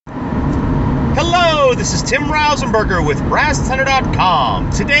Hello, this is Tim Rausenberger with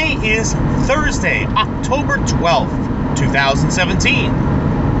BrassTenor.com. Today is Thursday, October 12th,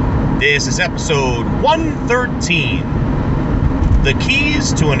 2017. This is episode 113, The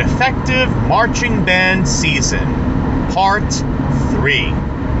Keys to an Effective Marching Band Season, Part 3.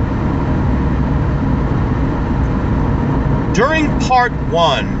 During Part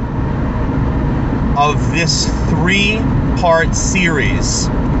 1 of this 3-part series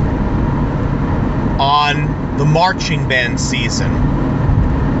on the marching band season,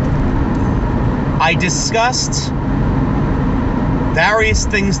 I discussed various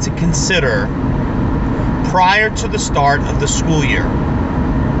things to consider prior to the start of the school year.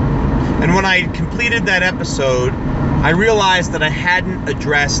 And when I completed that episode, I realized that I hadn't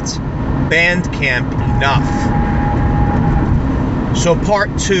addressed band camp enough. So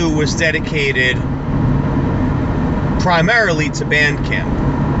part 2 was dedicated primarily to band camp.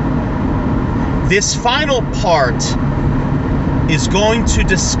 This final part is going to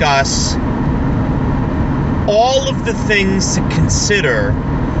discuss all of the things to consider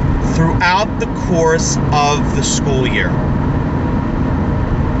throughout the course of the school year.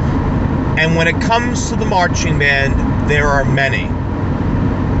 And when it comes to the marching band, there are many.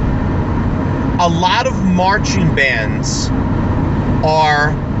 A lot of marching bands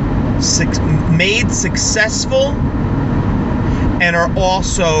are made successful and are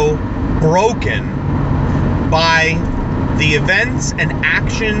also broken by the events and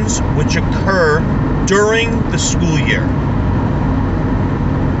actions which occur during the school year.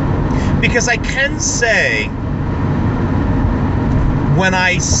 Because I can say, when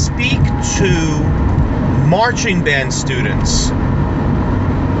I speak to marching band students,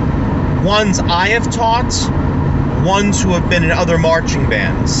 ones I have taught, ones who have been in other marching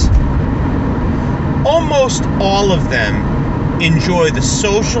bands, almost all of them enjoy the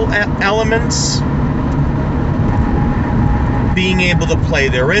social elements, being able to play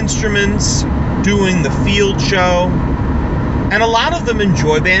their instruments, doing the field show, and a lot of them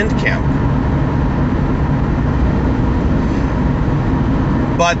enjoy band camp.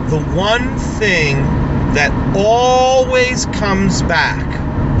 But the one thing that always comes back,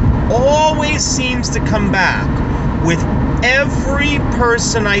 always seems to come back with every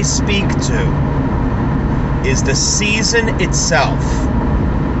person I speak to, is the season itself.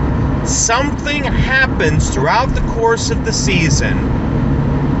 Something happens throughout the course of the season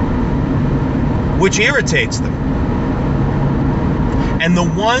which irritates them. And the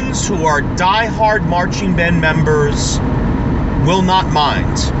ones who are die-hard marching band members will not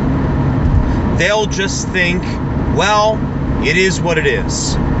mind. They'll just think, well, it is what it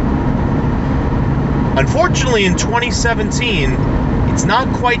is. Unfortunately, in 2017, it's not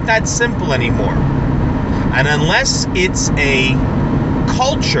quite that simple anymore. And unless it's a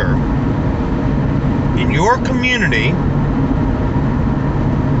culture in your community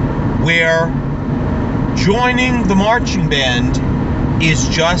where joining the marching band is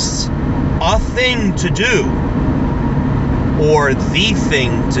just a thing to do, or the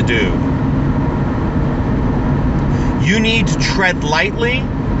thing to do, you need to tread lightly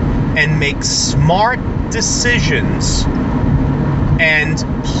and make smart decisions and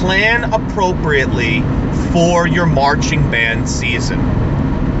plan appropriately for your marching band season.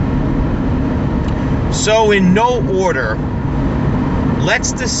 So in no order,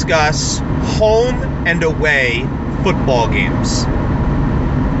 let's discuss home and away football games.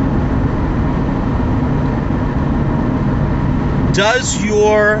 Does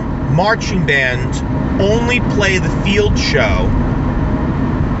your marching band only play the field show,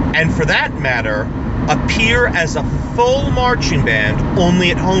 and for that matter, appear as a full marching band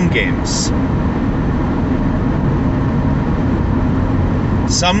only at home games?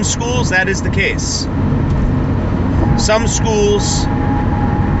 Some schools, that is the case. Some schools,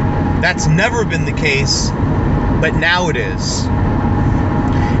 that's never been the case, but now it is.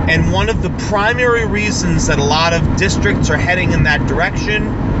 And one of the primary reasons that a lot of districts are heading in that direction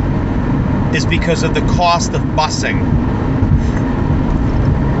is because of the cost of busing.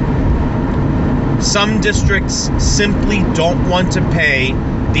 Some districts simply don't want to pay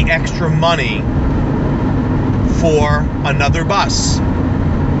the extra money for another bus.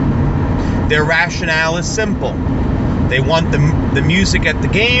 Their rationale is simple. They want the music at the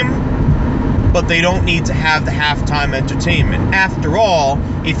game, but they don't need to have the halftime entertainment. After all,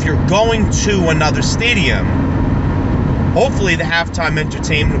 if you're going to another stadium, hopefully the halftime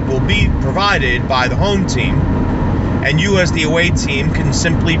entertainment will be provided by the home team, and you as the away team can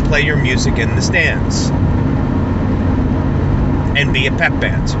simply play your music in the stands and be a pep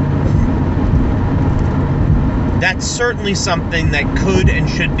band. That's certainly something that could and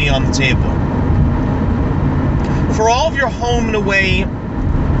should be on the table. For all of your home and away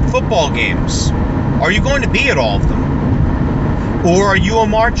football games, are you going to be at all of them? Or are you a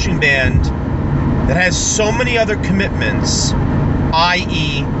marching band that has so many other commitments,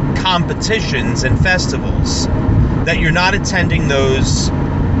 i.e. competitions and festivals, that you're not attending those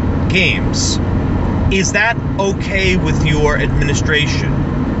games? Is that okay with your administration?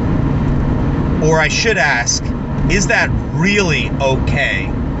 Or I should ask, is that really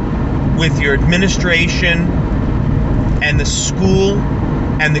okay with your administration and the school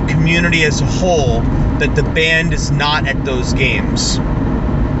and the community as a whole that the band is not at those games?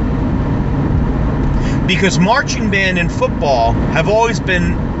 Because marching band and football have always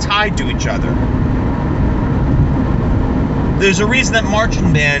been tied to each other. There's a reason that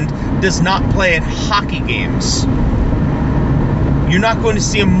marching band does not play at hockey games. You're not going to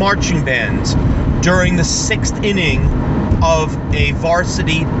see a marching band during the 6th inning of a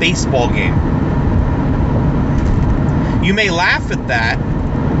varsity baseball game. You may laugh at that,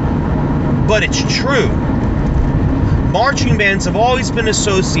 but it's true. Marching bands have always been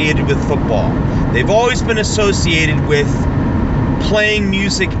associated with football. They've always been associated with playing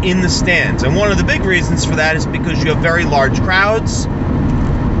music in the stands. And one of the big reasons for that is because you have very large crowds.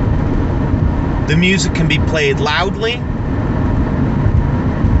 The music can be played loudly.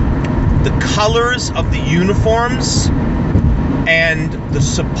 The colors of the uniforms and the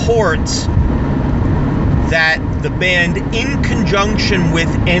support that the band, in conjunction with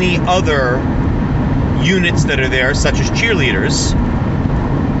any other units that are there, such as cheerleaders,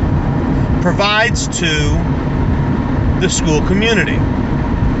 provides to the school community.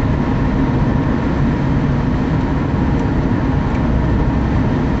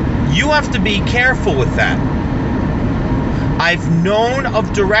 You have to be careful with that. I've known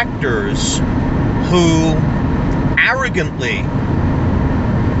of directors who arrogantly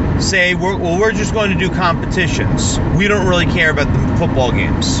say, we're just going to do competitions. We don't really care about the football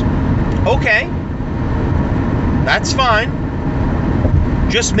games. Okay, that's fine.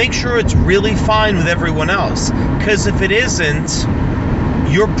 Just make sure it's really fine with everyone else. Because if it isn't,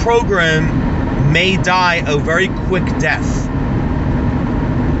 your program may die a very quick death.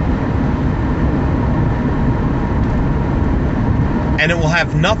 And it will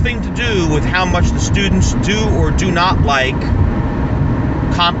have nothing to do with how much the students do or do not like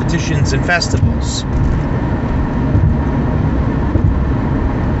competitions and festivals.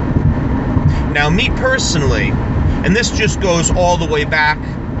 Now, me personally, and this just goes all the way back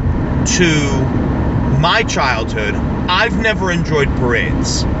to my childhood, I've never enjoyed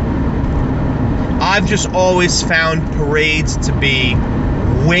parades. I've just always found parades to be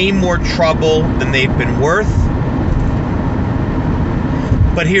way more trouble than they've been worth.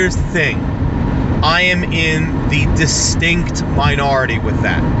 But here's the thing. I am in the distinct minority with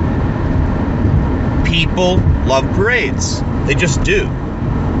that. People love parades. They just do.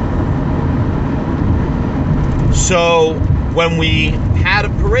 So when we had a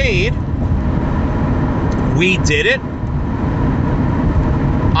parade, we did it.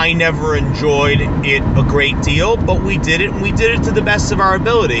 I never enjoyed it a great deal, but we did it, and we did it to the best of our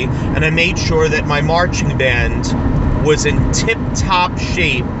ability. And I made sure that my marching band was in tip-top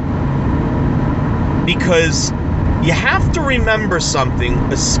shape, because you have to remember something,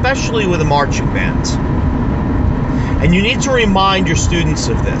 especially with a marching band. And you need to remind your students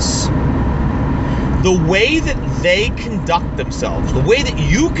of this. The way that they conduct themselves, the way that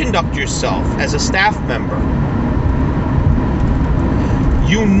you conduct yourself as a staff member,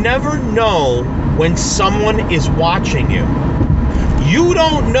 you never know when someone is watching you. You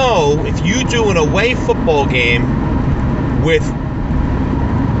don't know if you do an away football game with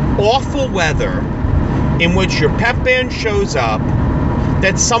awful weather in which your pep band shows up,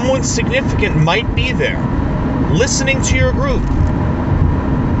 that someone significant might be there, listening to your group,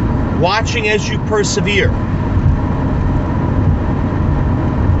 watching as you persevere.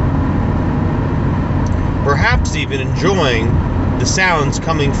 Perhaps even enjoying the sounds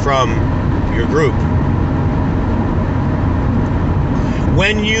coming from your group.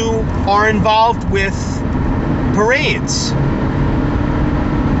 When you are involved with parades,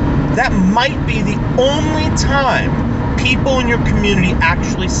 that might be the only time people in your community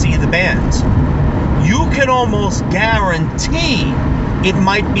actually see the band. You can almost guarantee it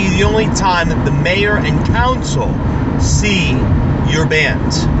might be the only time that the mayor and council see your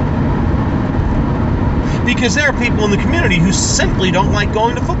band. Because there are people in the community who simply don't like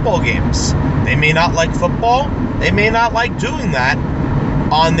going to football games. They may not like football. They may not like doing that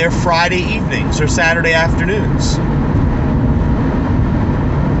on their Friday evenings or Saturday afternoons.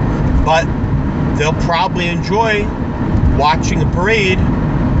 But they'll probably enjoy watching a parade,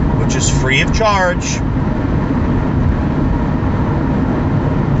 which is free of charge,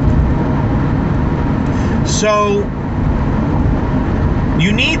 So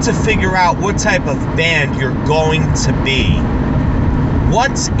you need to figure out what type of band you're going to be.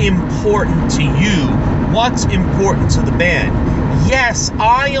 What's important to you? What's important to the band? Yes,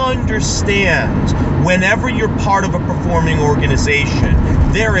 I understand whenever you're part of a performing organization,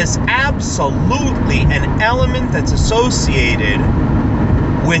 there is absolutely an element that's associated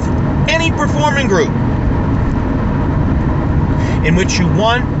with any performing group in which you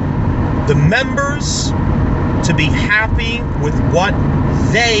want the members to be happy with what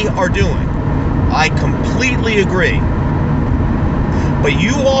they are doing. I completely agree. But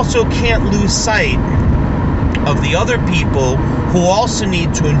you also can't lose sight of the other people who also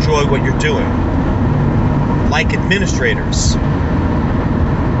need to enjoy what you're doing, like administrators,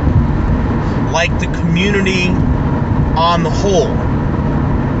 like the community on the whole.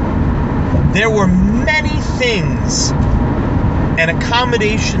 There were many things and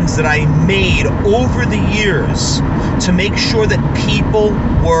accommodations that I made over the years to make sure that people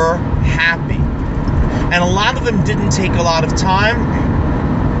were happy. And a lot of them didn't take a lot of time,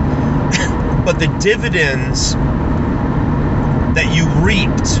 but the dividends that you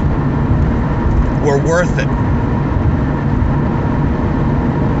reaped were worth it.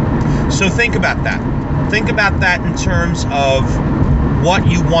 So think about that. Think about that in terms of what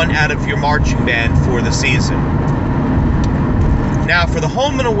you want out of your marching band for the season. Now, for the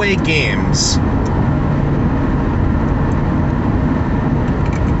home and away games,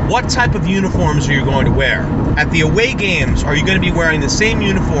 what type of uniforms are you going to wear? At the away games, are you going to be wearing the same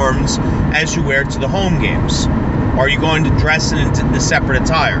uniforms as you wear to the home games? Or are you going to dress in the separate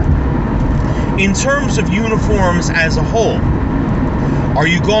attire? In terms of uniforms as a whole, are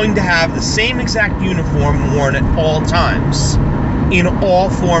you going to have the same exact uniform worn at all times, in all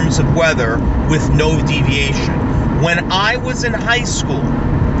forms of weather, with no deviation? When I was in high school,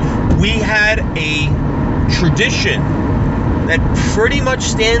 we had a tradition that pretty much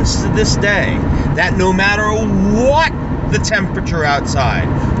stands to this day, that no matter what the temperature outside,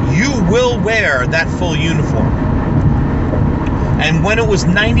 you will wear that full uniform. And when it was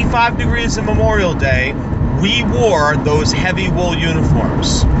 95 degrees on Memorial Day, we wore those heavy wool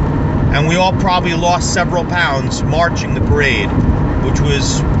uniforms. And we all probably lost several pounds marching the parade, which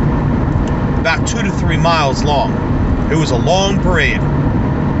was about 2 to 3 miles long. It was a long parade.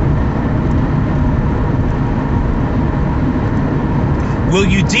 Will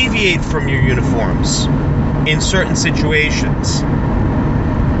you deviate from your uniforms in certain situations?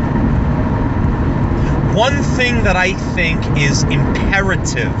 One thing that I think is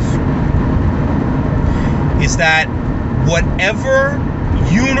imperative is that whatever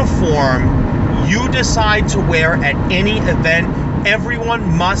uniform you decide to wear at any event,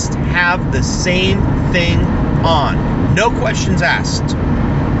 everyone must have the same thing on. No questions asked.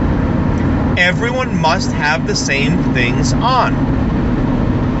 Everyone must have the same things on.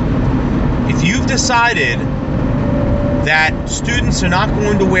 If you've decided that students are not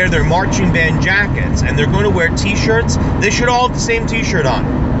going to wear their marching band jackets and they're going to wear t-shirts, they should all have the same t-shirt on.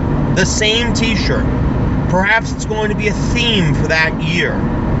 The same t-shirt. Perhaps it's going to be a theme for that year.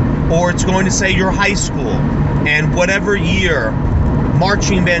 Or it's going to say your high school and whatever year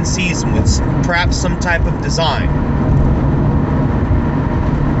marching band season with perhaps some type of design.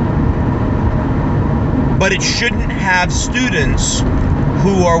 But it shouldn't have students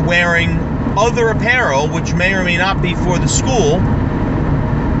who are wearing other apparel, which may or may not be for the school,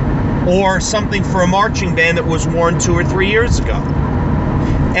 or something for a marching band that was worn 2 or 3 years ago.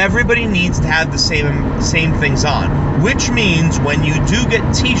 Everybody needs to have the same things on, which means when you do get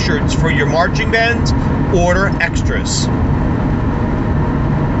t-shirts for your marching band, order extras.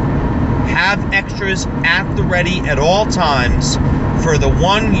 Have extras at the ready at all times for the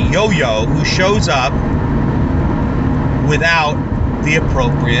one yo-yo who shows up without the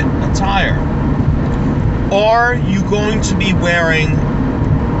appropriate attire. Are you going to be wearing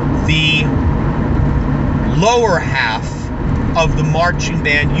the lower half of the marching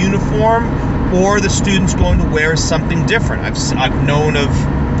band uniform, or are the students going to wear something different? I've known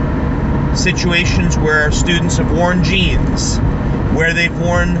of situations where students have worn jeans, where they've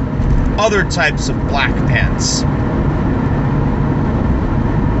worn other types of black pants.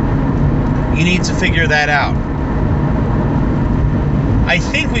 You need to figure that out. I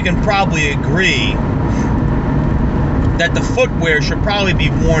think we can probably agree that the footwear should probably be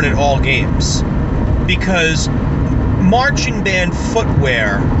worn at all games, because marching band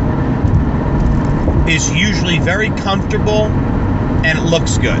footwear is usually very comfortable and it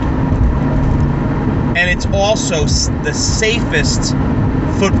looks good. And it's also the safest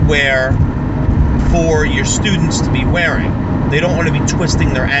footwear for your students to be wearing. They don't want to be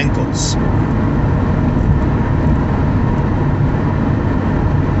twisting their ankles.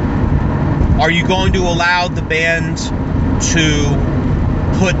 Are you going to allow the band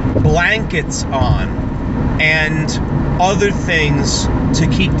to put blankets on and other things to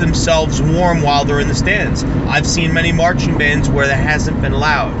keep themselves warm while they're in the stands? I've seen many marching bands where that hasn't been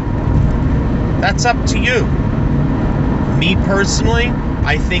allowed. That's up to you. Me personally,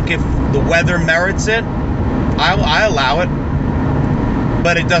 I think if the weather merits it, I allow it.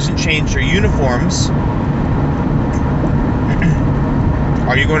 But it doesn't change their uniforms.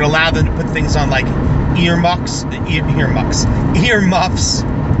 Are you going to allow them to put things on like ear muffs,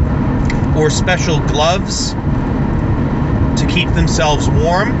 or special gloves to keep themselves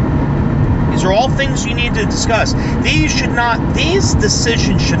warm? These are all things you need to discuss. These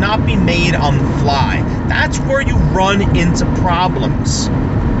decisions should not be made on the fly. That's where you run into problems.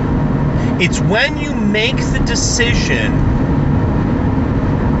 It's when you make the decision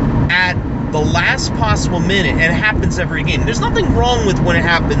at the last possible minute, and it happens every game. There's nothing wrong with when it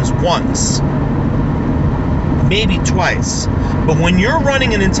happens once, maybe twice. But when you're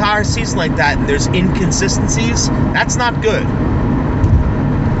running an entire season like that and there's inconsistencies, that's not good.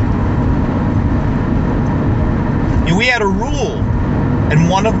 We had a rule, and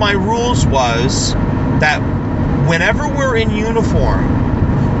one of my rules was that whenever we're in uniform,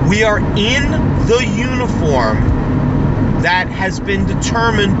 we are in the uniform that has been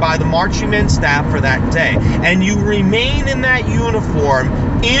determined by the marching band staff for that day, and you remain in that uniform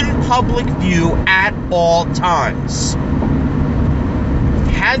in public view at all times.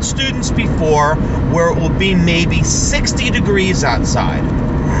 Had students before where it will be maybe 60 degrees outside.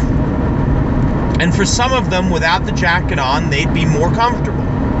 And for some of them, without the jacket on, they'd be more comfortable.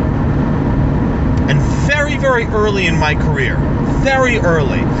 And very, very early in my career, very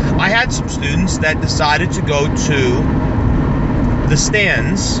early, I had some students that decided to go to the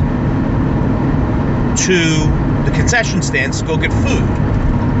stands, to the concession stands to go get food.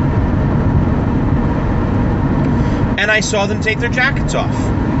 And I saw them take their jackets off.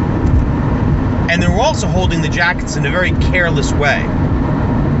 And they were also holding the jackets in a very careless way,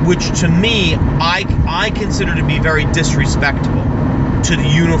 which to me, I consider to be very disrespectful to the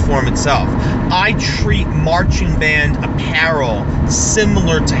uniform itself. I treat marching band apparel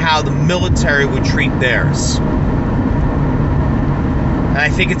similar to how the military would treat theirs. And I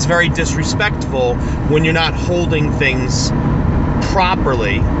think it's very disrespectful when you're not holding things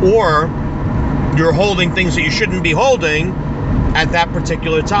properly, or you're holding things that you shouldn't be holding at that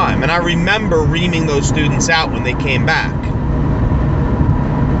particular time. And I remember reaming those students out when they came back.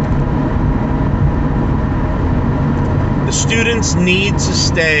 The students need to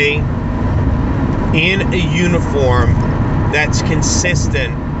stay in a uniform that's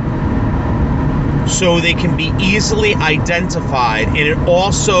consistent so they can be easily identified, and it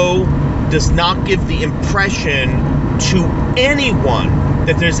also does not give the impression to anyone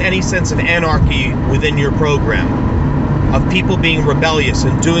that there's any sense of anarchy within your program, of people being rebellious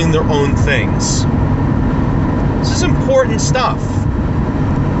and doing their own things. This is important stuff,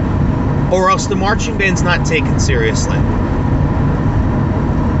 or else the marching band's not taken seriously.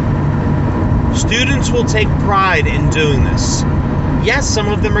 Students will take pride in doing this. Yes, some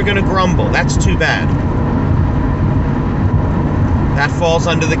of them are going to grumble. That's too bad. That falls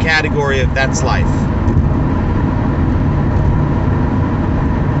under the category of that's life.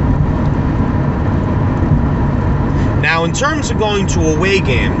 Now, in terms of going to away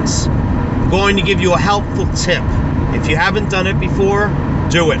games, I'm going to give you a helpful tip. If you haven't done it before,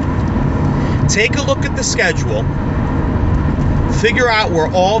 do it. Take a look at the schedule. Figure out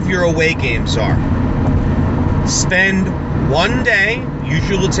where all of your away games are. Spend one day,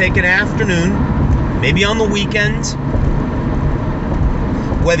 usually we'll take an afternoon, maybe on the weekend.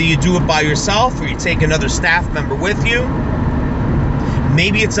 Whether you do it by yourself or you take another staff member with you.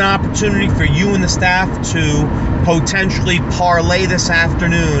 Maybe it's an opportunity for you and the staff to potentially parlay this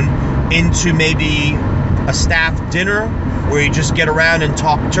afternoon into maybe a staff dinner where you just get around and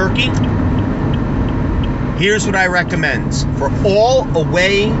talk turkey. Here's what I recommend for all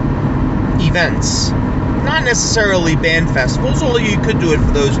away events. Not necessarily band festivals, although you could do it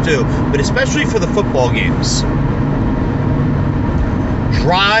for those too, but especially for the football games.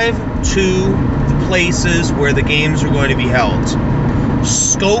 Drive to the places where the games are going to be held.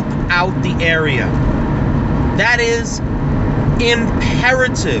 Scope out the area. That is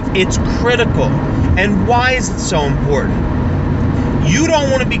imperative. It's critical. And why is it so important? You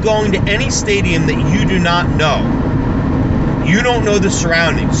don't want to be going to any stadium that you do not know. You don't know the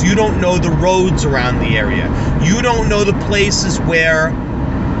surroundings. You don't know the roads around the area. You don't know the places where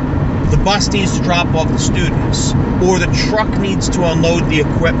the bus needs to drop off the students or the truck needs to unload the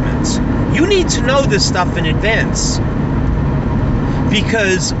equipment. You need to know this stuff in advance.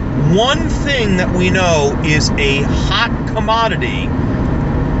 Because one thing that we know is a hot commodity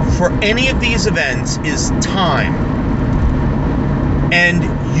for any of these events is time. And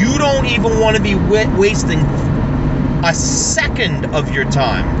you don't even want to be wasting a second of your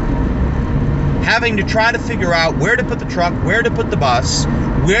time having to try to figure out where to put the truck, where to put the bus,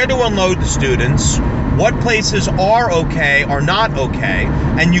 where to unload the students, what places are okay, are not okay,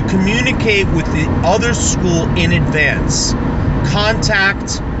 and you communicate with the other school in advance.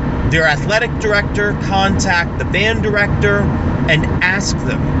 Contact their athletic director, contact the band director, and ask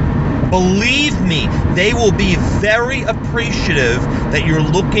them. Believe me, they will be very appreciative that you're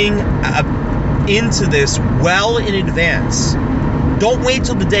looking into this well in advance. Don't wait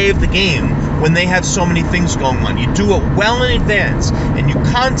till the day of the game when they have so many things going on. You do it well in advance, and you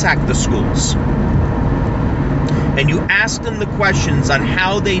contact the schools. And you ask them the questions on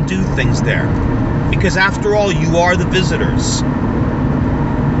how they do things there. Because after all, you are the visitors.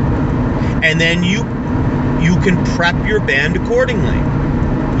 And then you can prep your band accordingly.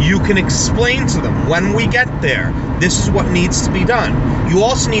 You can explain to them, when we get there, this is what needs to be done. You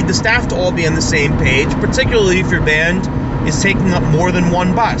also need the staff to all be on the same page, particularly if your band is taking up more than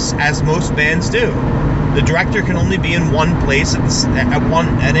one bus, as most bands do. The director can only be in one place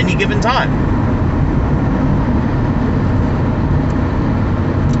at any given time.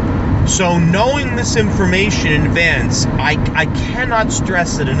 So knowing this information in advance, I cannot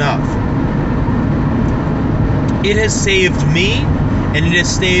stress it enough. It has saved me, and it has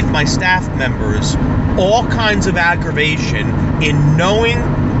saved my staff members all kinds of aggravation in knowing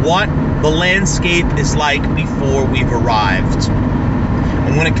what the landscape is like before we've arrived.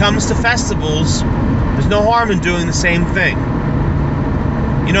 And when it comes to festivals, there's no harm in doing the same thing.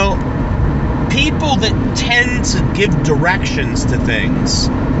 You know, people that tend to give directions to things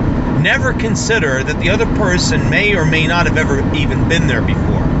never consider that the other person may or may not have ever even been there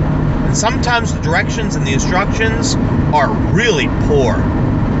before. And sometimes the directions and the instructions are really poor.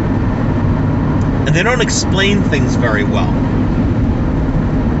 And they don't explain things very well.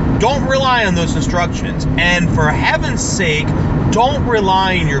 Don't rely on those instructions. And for heaven's sake, don't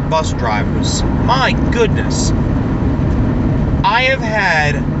rely on your bus drivers. My goodness. I have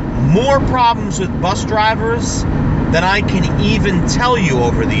had more problems with bus drivers than I can even tell you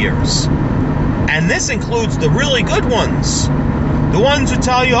over the years. And this includes the really good ones. The ones who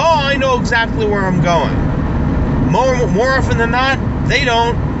tell you, oh, I know exactly where I'm going. More often than not, they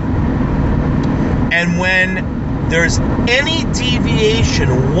don't. And when there's any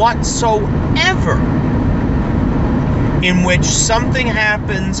deviation whatsoever in which something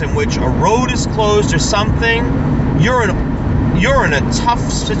happens, in which a road is closed or something, you're in a tough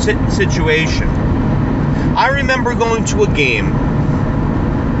situation. I remember going to a game.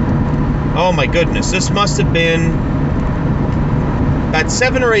 Oh my goodness, this must have been about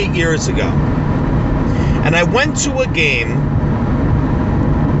 7 or 8 years ago. And I went to a game.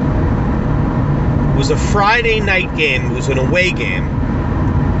 It was a Friday night game. It was an away game.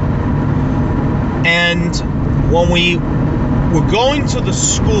 And when we were going to the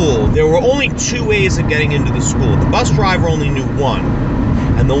school, there were only 2 ways of getting into the school. The bus driver only knew one.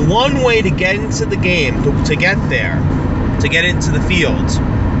 And the one way to get into the game, to get there, to get into the field,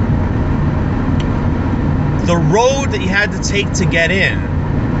 the road that you had to take to get in,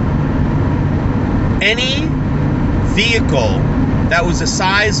 any vehicle that was the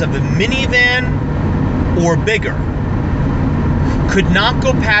size of a minivan or bigger could not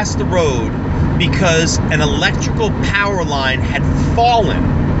go past the road because an electrical power line had fallen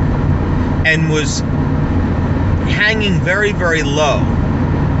and was hanging very, very low.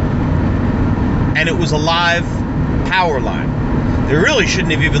 And it was a live power line. They really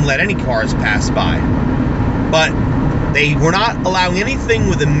shouldn't have even let any cars pass by. But they were not allowing anything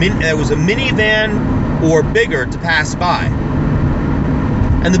with that was a minivan or bigger to pass by.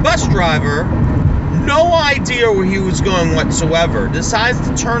 And the bus driver, no idea where he was going whatsoever, decides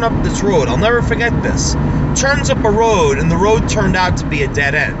to turn up this road. I'll never forget this. Turns up a road, and the road turned out to be a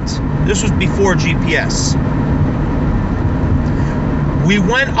dead end. This was before GPS. We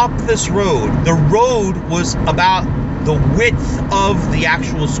went up this road. The road was about the width of the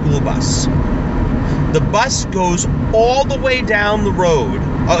actual school bus. The bus goes all the way down the road.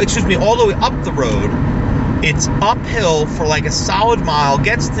 All the way up the road. It's uphill for like a solid mile,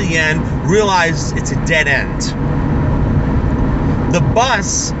 gets to the end, realizes it's a dead end. The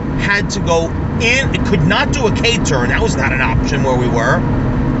bus had to go in. It could not do a K-turn. That was not an option where we were.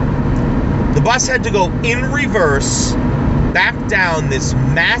 The bus had to go in reverse, back down this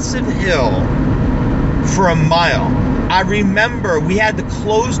massive hill for a mile. I remember we had to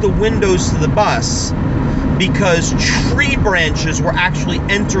close the windows to the bus because tree branches were actually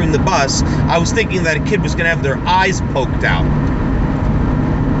entering the bus. I was thinking that a kid was going to have their eyes poked out.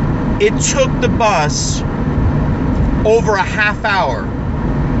 It took the bus over a half hour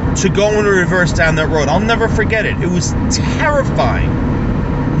to go in reverse down that road. I'll never forget it. It was terrifying.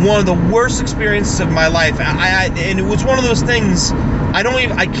 One of the worst experiences of my life. And it was one of those things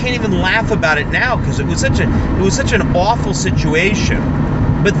I can't even laugh about it now because it was such an awful situation.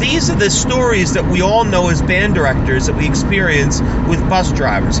 But these are the stories that we all know as band directors that we experience with bus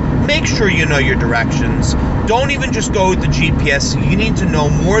drivers. Make sure you know your directions. Don't even just go with the GPS. You need to know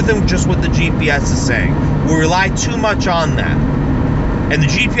more than just what the GPS is saying. We rely too much on that. And the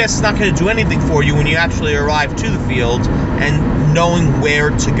GPS is not going to do anything for you when you actually arrive to the field and knowing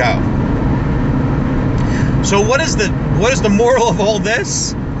where to go. So what is the moral of all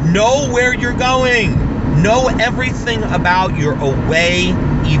this? Know where you're going. Know everything about your away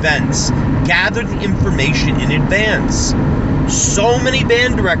events. Gather the information in advance. So many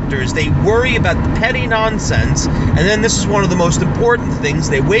band directors, they worry about the petty nonsense, and then this is one of the most important things,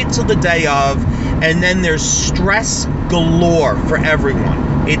 they wait till the day of, and then there's stress galore for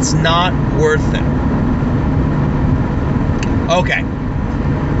everyone. It's not worth it. Okay,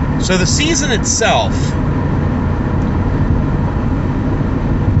 so the season itself,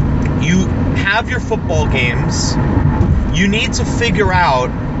 you have your football games. You need to figure out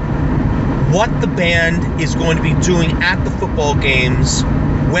what the band is going to be doing at the football games,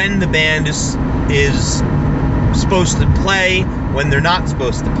 when the band is supposed to play, when they're not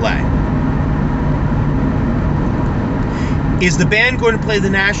supposed to play. Is the band going to play the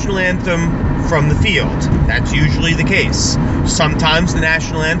national anthem from the field? That's usually the case. Sometimes the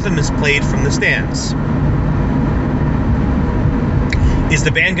national anthem is played from the stands. Is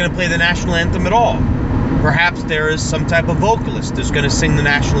the band going to play the national anthem at all? Perhaps there is some type of vocalist that's going to sing the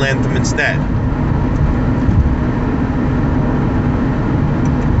national anthem instead.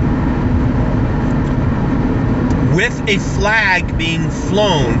 With a flag being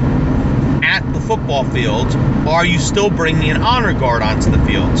flown at the football field, are you still bringing an honor guard onto the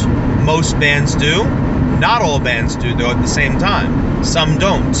field? Most bands do. Not all bands do, though, at the same time. Some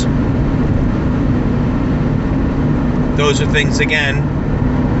don't. Those are things,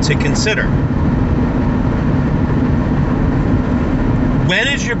 again, to consider. When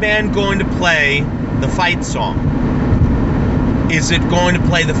is your band going to play the fight song? Is it going to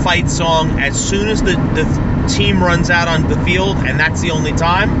play the fight song as soon as the team runs out on the field and that's the only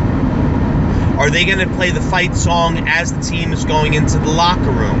time? Are they going to play the fight song as the team is going into the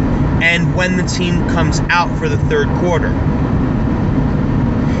locker room and when the team comes out for the third quarter?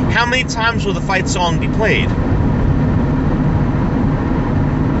 How many times will the fight song be played?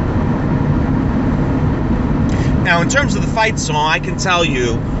 Now, in terms of the fight song, I can tell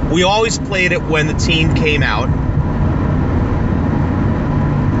you, we always played it when the team came out.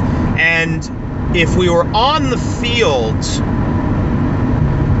 And if we were on the field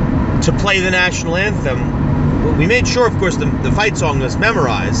to play the national anthem, we made sure, of course, the fight song was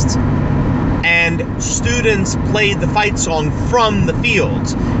memorized. And students played the fight song from the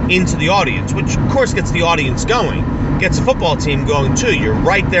field into the audience, which, of course, gets the audience going. Gets a football team going, too. You're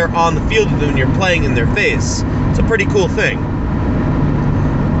right there on the field with them and you're playing in their face. It's a pretty cool thing.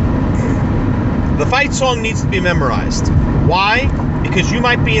 The fight song needs to be memorized. Why? Because you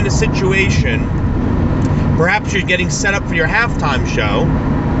might be in a situation, perhaps you're getting set up for your halftime show,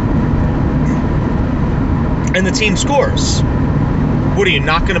 and the team scores. What, are you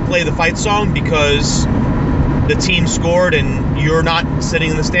not going to play the fight song because the team scored and you're not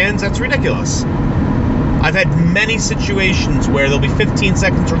sitting in the stands? That's ridiculous. I've had many situations where there'll be 15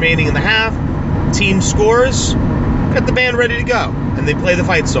 seconds remaining in the half, team scores, got the band ready to go, and they play the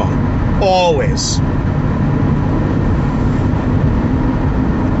fight song. Always.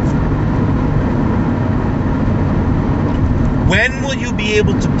 When will you be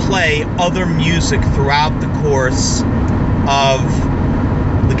able to play other music throughout the course of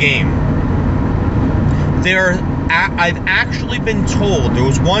the game? I've actually been told, there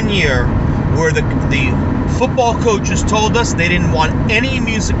was one year where the football coaches told us they didn't want any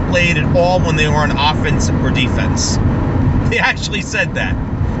music played at all when they were on offense or defense. They actually said that.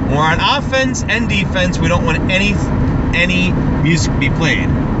 When we're on offense and defense, we don't want any music to be played.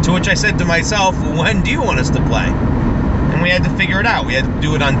 To which I said to myself, when do you want us to play? And we had to figure it out. We had to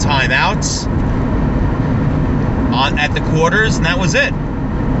do it on timeouts, at the quarters, and that was it.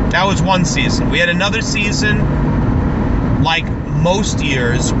 That was one season. We had another season, like most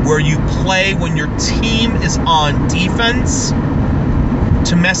years, where you play when your team is on defense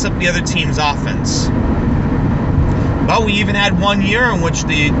to mess up the other team's offense. But we even had one year in which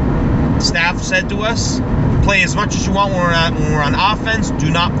the Staff said to us, play as much as you want when we're on offense, do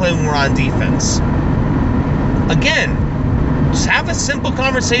not play when we're on defense. Again, just have a simple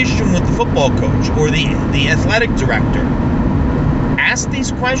conversation with the football coach or the athletic director. Ask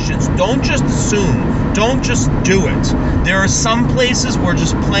these questions. Don't just assume. Don't just do it. There are some places where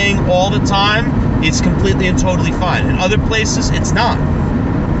just playing all the time is completely and totally fine. In other places, it's not.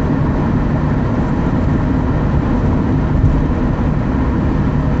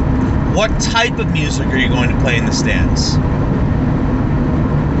 What type of music are you going to play in the stands?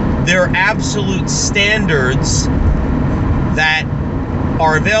 There are absolute standards that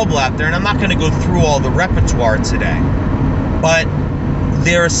are available out there, and I'm not going to go through all the repertoire today, but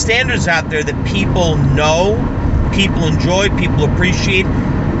there are standards out there that people know, people enjoy, people appreciate.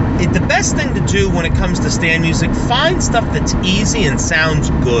 The best thing to do when it comes to stand music, find stuff that's easy and sounds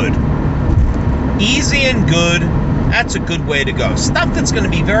good. Easy and good, that's a good way to go. Stuff that's going to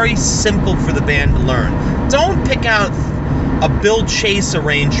be very simple for the band to learn. Don't pick out a Bill Chase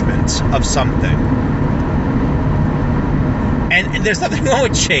arrangement of something. And there's nothing wrong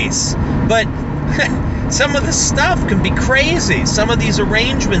with Chase, but some of the stuff can be crazy. Some of these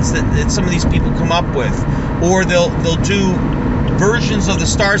arrangements that some of these people come up with, or they'll do versions of the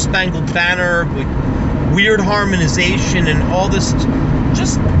Star Spangled Banner with weird harmonization and all this.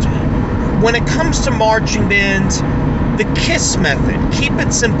 Just when it comes to marching band, the KISS method. Keep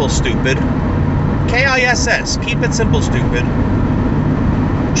it simple, stupid. KISS. Keep it simple, stupid.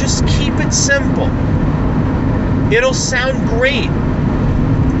 Just keep it simple. It'll sound great.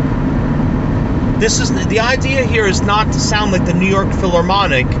 The idea here is not to sound like the New York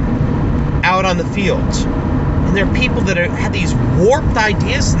Philharmonic out on the field. And there are people that have these warped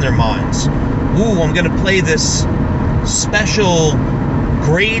ideas in their minds. Ooh, I'm going to play this special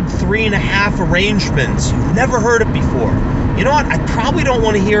grade 3.5 arrangement. You've never heard it before. You know what? I probably don't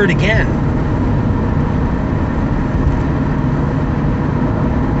want to hear it again.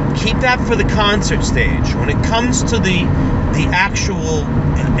 Keep that for the concert stage. When it comes to the actual,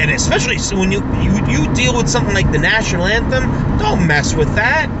 and especially when you deal with something like the national anthem, don't mess with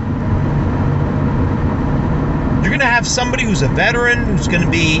that. You're going to have somebody who's a veteran who's going to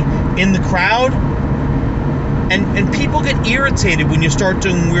be in the crowd, and people get irritated when you start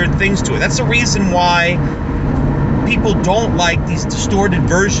doing weird things to it. That's the reason why people don't like these distorted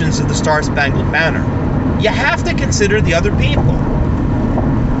versions of the Star Spangled Banner. You have to consider the other people.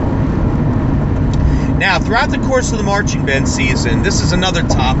 Now, throughout the course of the marching band season, this is another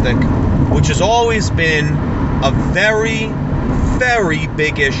topic which has always been a very, very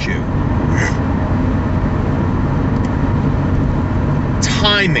big issue.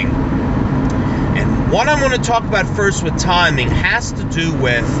 Timing. And what I'm going to talk about first with timing has to do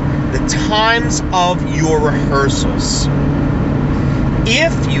with the times of your rehearsals.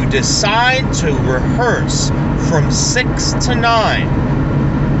 If you decide to rehearse from 6 to 9,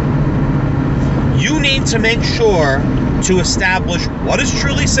 you need to make sure to establish what is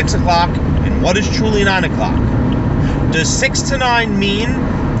truly 6 o'clock and what is truly 9 o'clock. Does 6 to 9 mean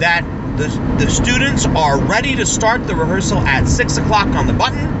that the students are ready to start the rehearsal at 6 o'clock on the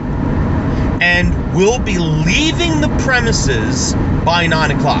button and will be leaving the premises by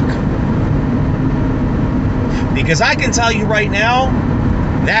 9 o'clock? Because I can tell you right now,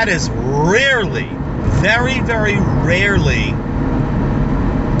 that is rarely, very, very rarely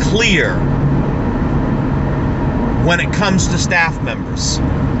clear when it comes to staff members.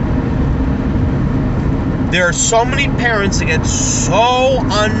 There are so many parents that get so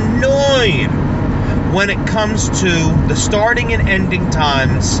annoyed when it comes to the starting and ending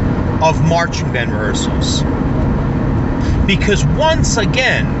times of marching band rehearsals. Because once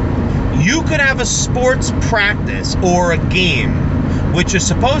again, you could have a sports practice or a game which is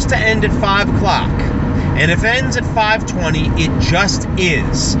supposed to end at 5 o'clock, and if it ends at 5:20, it just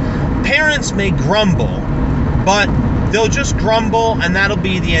is. Parents may grumble, but they'll just grumble, and that'll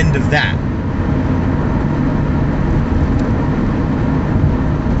be the end of that.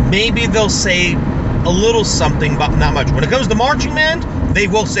 Maybe they'll say a little something, but not much. When it comes to marching band, they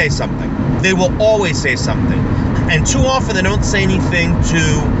will say something. They will always say something. And too often they don't say anything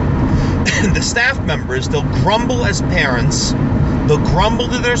to the staff members. They'll grumble as parents. They'll grumble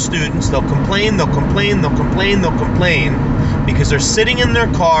to their students. They'll complain, they'll complain, they'll complain, they'll complain, because they're sitting in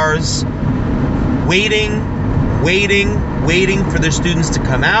their cars waiting for their students to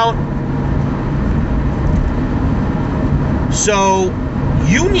come out. So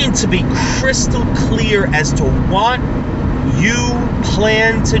you need to be crystal clear as to what you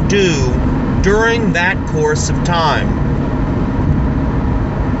plan to do during that course of time.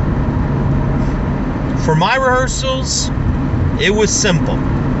 For my rehearsals, it was simple.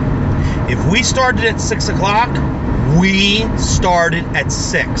 If we started at 6 o'clock, we started at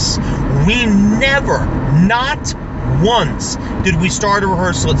 6. We never, not once, did we start a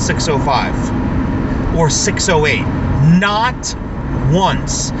rehearsal at 6:05 or 6:08. Not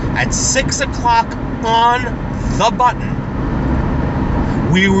once. At 6 o'clock on the button,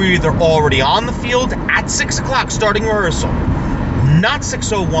 we were either already on the field at 6 o'clock starting rehearsal, not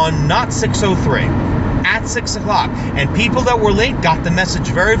 6:01, not 6:03, at 6 o'clock. And people that were late got the message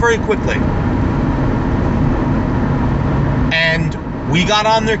very, very quickly. And we got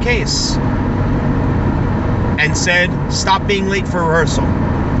on their case and said, stop being late for rehearsal,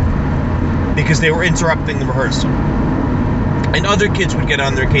 because they were interrupting the rehearsal. And other kids would get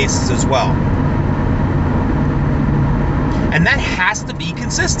on their cases as well. And that has to be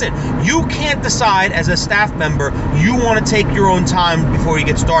consistent. You can't decide as a staff member you want to take your own time before you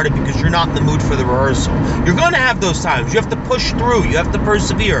get started because you're not in the mood for the rehearsal. You're going to have those times. You have to push through. You have to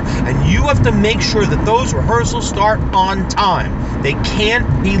persevere. And you have to make sure that those rehearsals start on time. They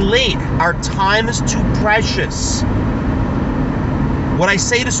can't be late. Our time is too precious. What I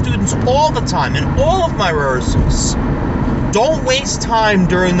say to students all the time in all of my rehearsals, don't waste time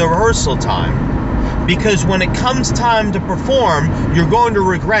during the rehearsal time, because when it comes time to perform, you're going to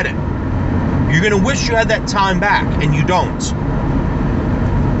regret it. You're going to wish you had that time back, and you don't.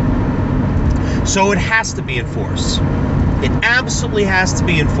 So it has to be enforced. It absolutely has to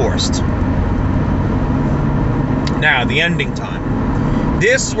be enforced. Now, the ending time.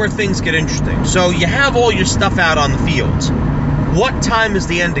 This is where things get interesting. So you have all your stuff out on the field. What time is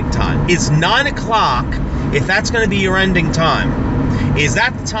the ending time? Is 9 o'clock, if that's going to be your ending time, is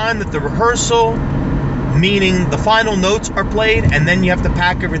that the time that the rehearsal, meaning the final notes, are played and then you have to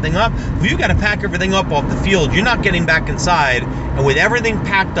pack everything up? If you got to pack everything up off the field, you're not getting back inside and with everything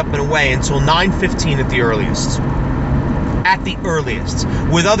packed up and away until 9:15 at the earliest. At the earliest.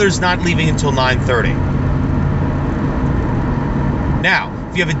 With others not leaving until 9:30. Now,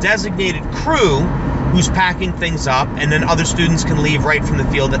 if you have a designated crew who's packing things up and then other students can leave right from the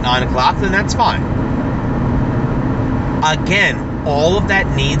field at 9 o'clock, then that's fine. Again, all of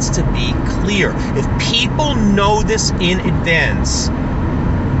that needs to be clear. If people know this in advance,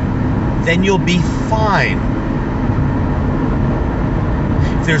 then you'll be fine.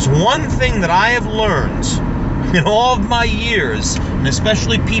 If there's one thing that I have learned in all of my years, and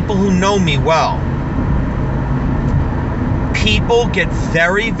especially people who know me well, people get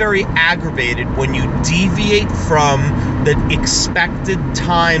very, very aggravated when you deviate from the expected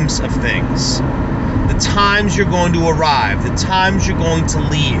times of things. The times you're going to arrive, the times you're going to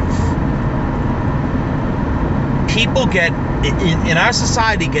leave. People get, in our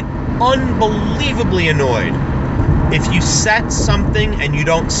society, get unbelievably annoyed if you set something and you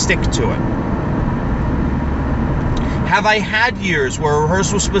don't stick to it. Have I had years where a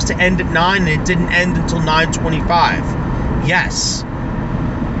rehearsal was supposed to end at 9 and it didn't end until 9:25? Yes.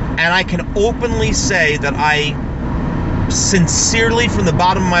 And I can openly say that I sincerely, from the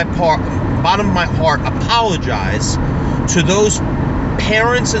bottom of my heart, apologize to those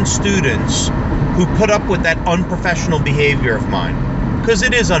parents and students who put up with that unprofessional behavior of mine, because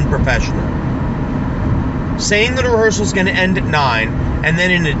it is unprofessional. Saying that a rehearsal is going to end at 9 and then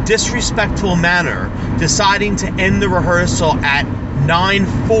in a disrespectful manner deciding to end the rehearsal at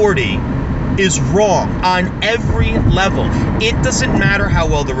 9:40 is wrong on every level. It doesn't matter how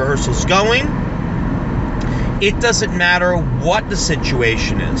well the rehearsal's going. It doesn't matter what the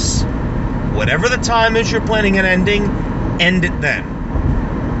situation is. Whatever the time is you're planning on ending, end it then.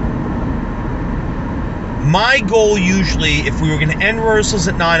 My goal usually, if we were going to end rehearsals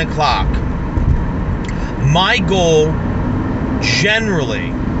at 9 o'clock, my goal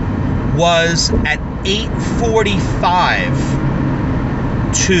generally was at 8:45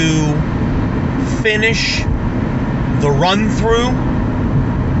 to finish the run-through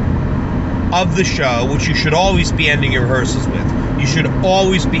of the show, which you should always be ending your rehearsals with. You should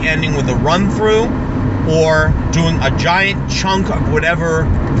always be ending with a run-through or doing a giant chunk of whatever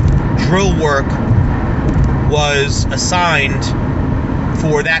drill work was assigned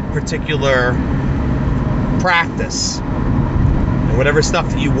for that particular practice and whatever stuff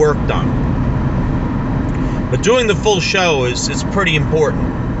that you worked on. But doing the full show is pretty important.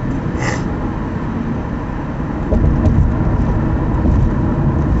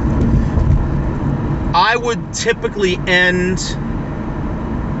 I would typically end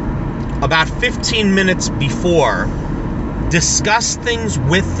about 15 minutes before, discuss things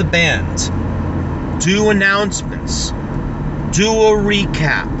with the band, do announcements, do a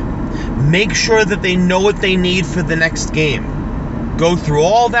recap, make sure that they know what they need for the next game, go through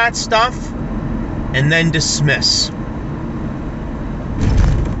all that stuff, and then dismiss.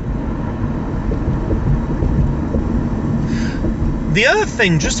 The other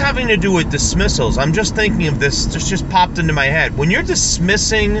thing, just having to do with dismissals, I'm just thinking of this, just popped into my head. When you're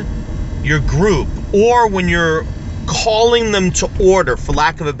dismissing your group, or when you're calling them to order, for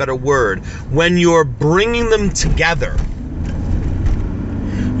lack of a better word, when you're bringing them together,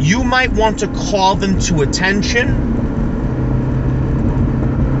 you might want to call them to attention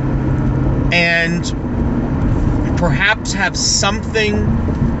and perhaps have something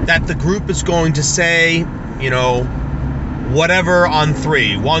that the group is going to say, whatever on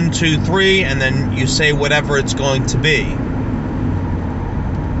 3. 1, 2, 3, and then you say whatever it's going to be.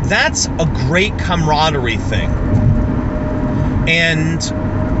 That's a great camaraderie thing. And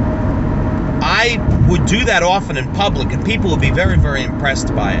I would do that often in public, and people would be very, very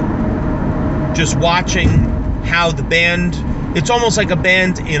impressed by it. Just watching how the band, it's almost like a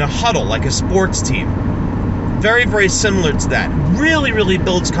band in a huddle, like a sports team. Very, very similar to that. Really, really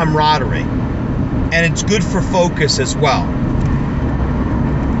builds camaraderie. And it's good for focus as well.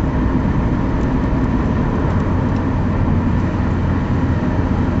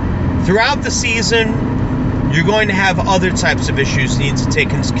 Throughout the season, you're going to have other types of issues you need to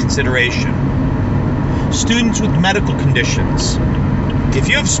take into consideration. Students with medical conditions. If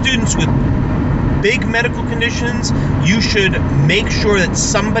you have students with big medical conditions, you should make sure that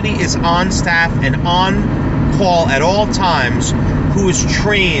somebody is on staff and on call at all times who is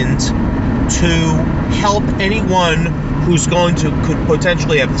trained to help anyone who's could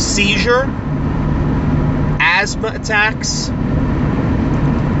potentially have a seizure, asthma attacks,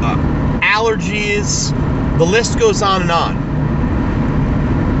 allergies, the list goes on and on.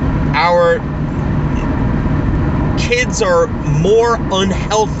 Our kids are more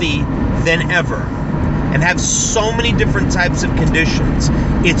unhealthy than ever and have so many different types of conditions.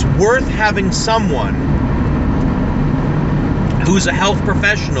 It's worth having someone who's a health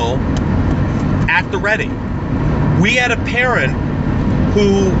professional at the ready. We had a parent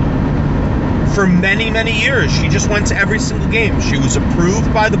who, for many, many years, she just went to every single game. She was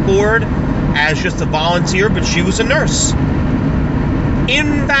approved by the board as just a volunteer, but she was a nurse.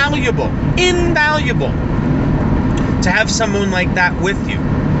 Invaluable to have someone like that with you.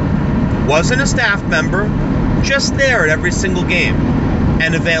 Wasn't a staff member, just there at every single game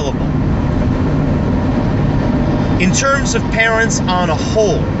and available. In terms of parents on a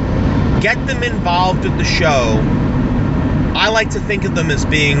whole, get them involved with the show. I like to think of them as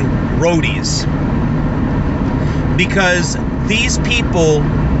being roadies, because these people,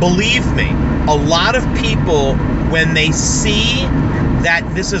 believe me, a lot of people, when they see that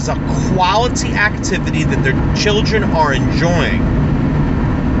this is a quality activity that their children are enjoying,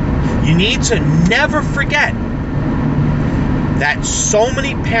 you need to never forget that so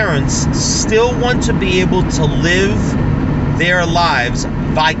many parents still want to be able to live their lives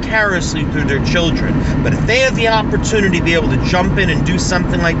vicariously through their children. But if they have the opportunity to be able to jump in and do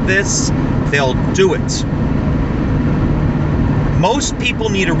something like this, they'll do it. Most people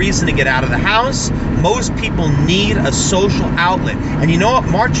need a reason to get out of the house. Most people need a social outlet. And you know what?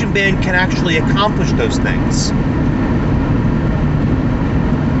 Marching band can actually accomplish those things.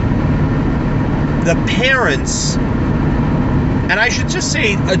 The parents, and I should just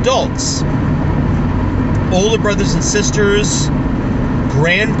say adults, older brothers and sisters,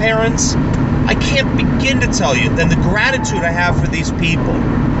 grandparents, I can't begin to tell you then the gratitude I have for these people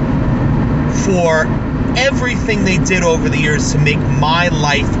for everything they did over the years to make my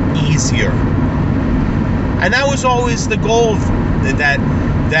life easier. And that was always the goal that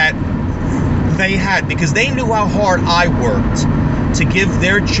they had, because they knew how hard I worked to give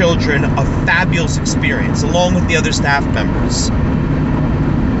their children a fabulous experience, along with the other staff members.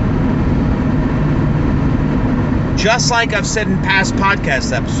 Just like I've said in past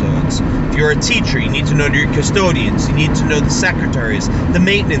podcast episodes, if you're a teacher, you need to know your custodians, you need to know the secretaries, the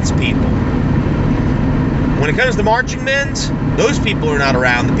maintenance people. When it comes to marching band, those people are not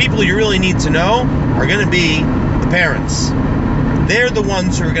around. The people you really need to know are going to be the parents. They're the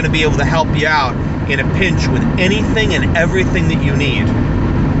ones who are going to be able to help you out in a pinch with anything and everything that you need.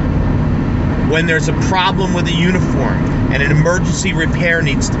 When there's a problem with a uniform and an emergency repair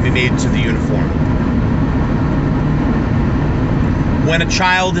needs to be made to the uniform. When a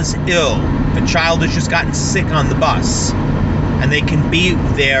child is ill, if a child has just gotten sick on the bus, and they can be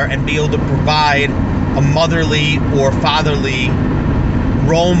there and be able to provide a motherly or fatherly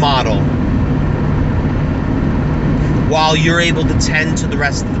role model while you're able to tend to the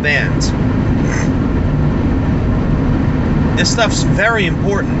rest of the band. This stuff's very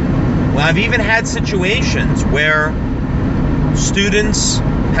important. Well, I've even had situations where students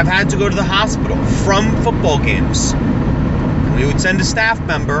have had to go to the hospital from football games. We would send a staff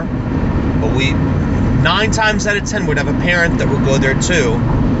member, but 9 times out of 10 would have a parent that would go there too,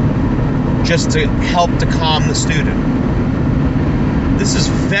 just to help to calm the student. This is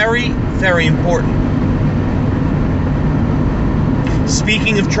very, very important.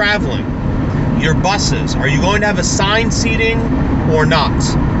 Speaking of traveling, your buses, are you going to have assigned seating or not?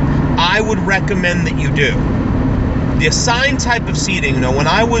 I would recommend that you do. The assigned type of seating, when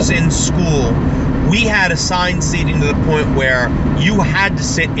I was in school, we had assigned seating to the point where you had to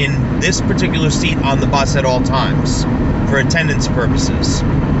sit in this particular seat on the bus at all times for attendance purposes.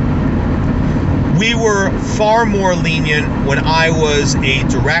 We were far more lenient when I was a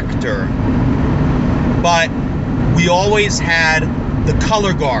director, but we always had the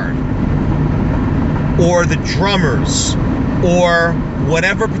color guard or the drummers or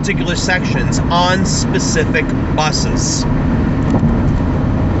whatever particular sections on specific buses,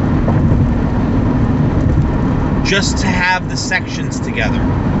 just to have the sections together.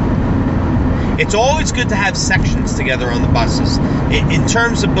 It's always good to have sections together on the buses in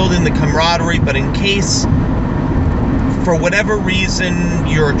terms of building the camaraderie, but in case for whatever reason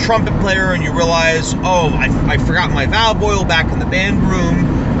you're a trumpet player and you realize, oh, I forgot my valve oil back in the band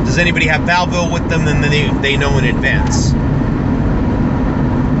room, does anybody have valve oil with them? Then they know in advance.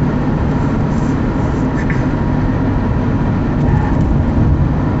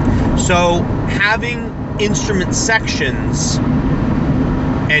 So having instrument sections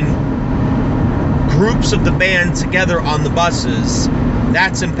and groups of the band together on the buses,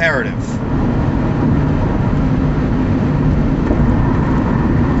 that's imperative.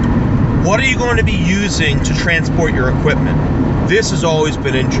 What are you going to be using to transport your equipment? This has always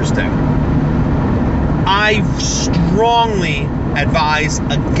been interesting. I strongly advise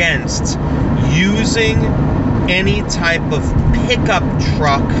against using any type of pickup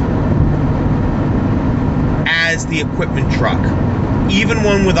truck as the equipment truck. Even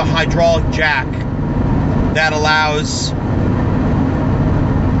one with a hydraulic jack that allows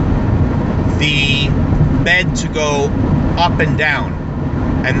the bed to go up and down,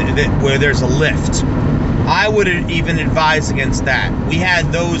 and where there's a lift. I would even advise against that. We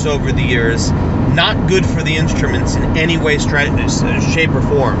had those over the years. Not good for the instruments in any way, shape, or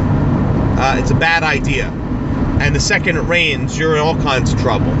form. It's a bad idea. And the second it rains, you're in all kinds of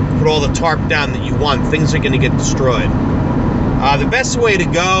trouble. Put all the tarp down that you want, things are going to get destroyed. The best way to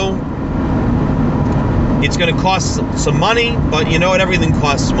go, it's going to cost some money, but you know what? Everything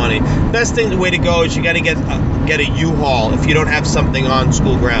costs money. Best way to go is you got to get a U-Haul if you don't have something on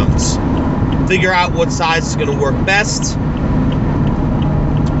school grounds. Figure out what size is going to work best,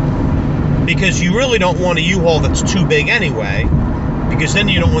 because you really don't want a U-Haul that's too big anyway, because then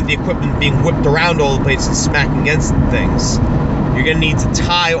you don't want the equipment being whipped around all the place and smacking against things. You're going to need to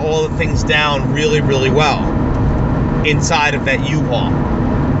tie all the things down really, really well inside of that U-Haul.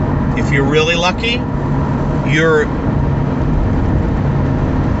 If you're really lucky, your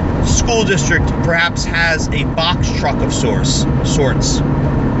school district perhaps has a box truck of sorts.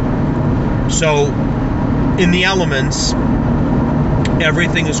 So in the elements,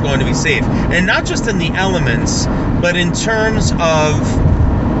 everything is going to be safe. And not just in the elements, but in terms of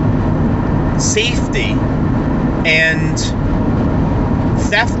safety and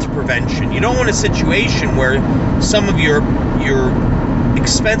theft prevention. You don't want a situation where some of your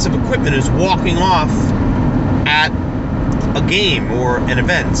expensive equipment is walking off at a game or an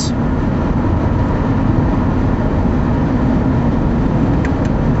event.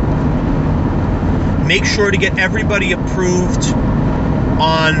 Make sure to get everybody approved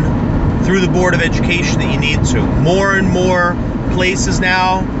through the Board of Education that you need to. More and more places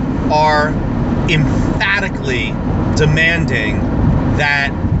now are emphatically demanding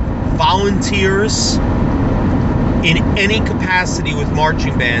that volunteers in any capacity with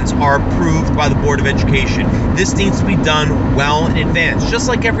marching bands are approved by the Board of Education. This needs to be done well in advance. Just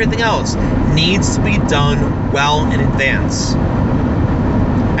like everything else needs to be done well in advance.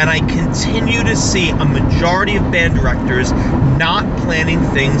 And I continue to see a majority of band directors not planning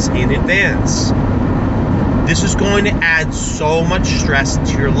things in advance. This is going to add so much stress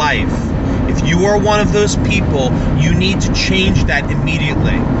to your life. If you are one of those people, you need to change that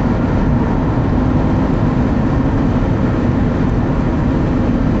immediately.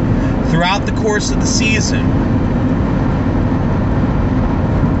 Throughout the course of the season,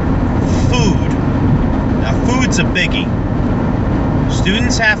 food. Now, food's a biggie.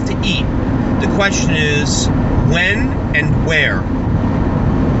 Students have to eat. The question is, when and where?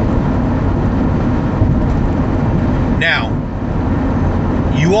 Now,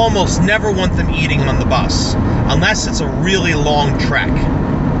 you almost never want them eating on the bus, unless it's a really long trek.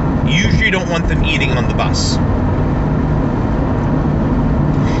 You usually don't want them eating on the bus.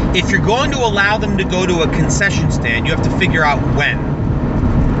 If you're going to allow them to go to a concession stand, you have to figure out when.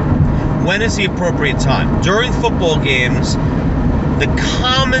 When is the appropriate time? During football games, the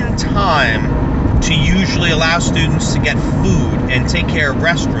common time to usually allow students to get food and take care of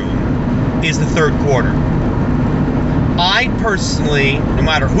restroom is the third quarter. I personally, no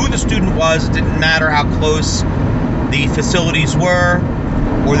matter who the student was, it didn't matter how close the facilities were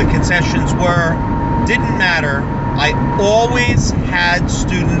or the concessions were, didn't matter. I always had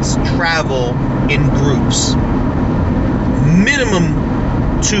students travel in groups. Minimum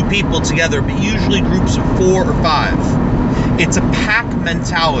 2 people together, but usually groups of 4 or 5. It's a pack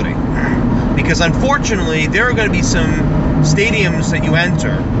mentality. Because unfortunately, there are going to be some stadiums that you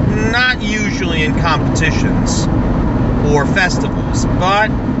enter, not usually in competitions or festivals,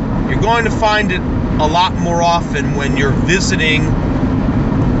 but you're going to find it a lot more often when you're visiting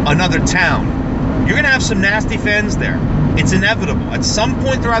another town. You're going to have some nasty fans there. It's inevitable. At some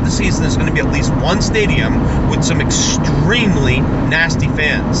point throughout the season, there's going to be at least one stadium with some extremely nasty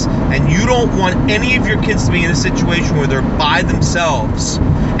fans. And you don't want any of your kids to be in a situation where they're by themselves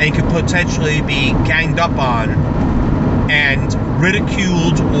and could potentially be ganged up on and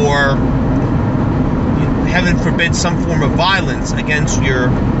ridiculed or, heaven forbid, some form of violence against your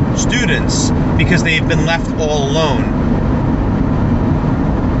students because they've been left all alone.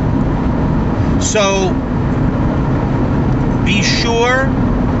 So be sure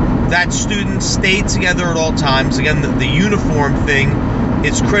that students stay together at all times. Again, the uniform thing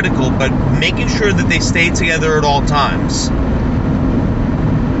is critical, but making sure that they stay together at all times.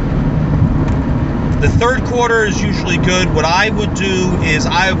 The third quarter is usually good. What I would do is,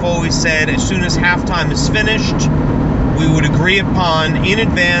 I've always said, as soon as halftime is finished, we would agree upon in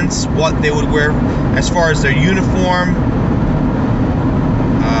advance what they would wear as far as their uniform.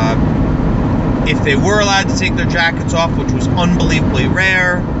 If they were allowed to take their jackets off, which was unbelievably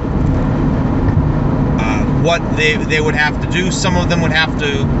rare, what they would have to do. Some of them would have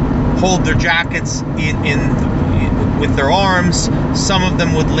to hold their jackets with their arms. Some of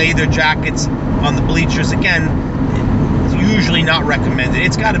them would lay their jackets on the bleachers. Again, it's usually not recommended.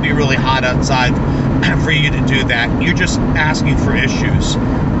 It's got to be really hot outside for you to do that. You're just asking for issues.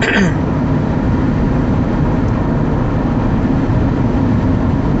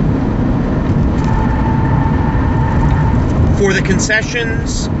 For the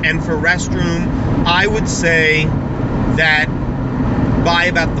concessions and for restroom, I would say that by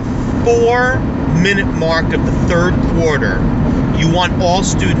about the 4-minute mark of the third quarter, you want all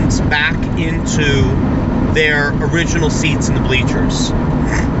students back into their original seats in the bleachers.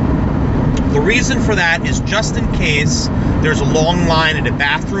 The reason for that is just in case there's a long line at a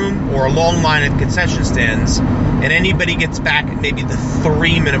bathroom or a long line at concession stands, and anybody gets back at maybe the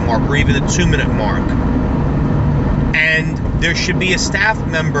 3-minute mark or even the 2-minute mark. And there should be a staff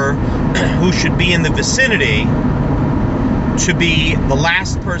member who should be in the vicinity to be the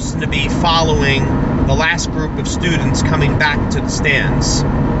last person to be following the last group of students coming back to the stands.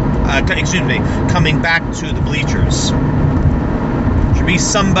 Coming back to the bleachers. Should be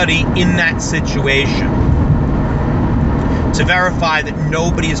somebody in that situation to verify that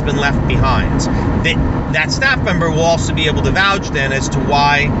nobody has been left behind. That staff member will also be able to vouch then as to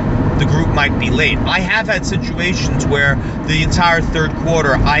why the group might be late. I have had situations where the entire third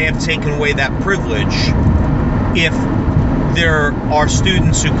quarter I have taken away that privilege if there are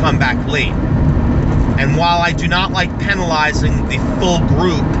students who come back late. And while I do not like penalizing the full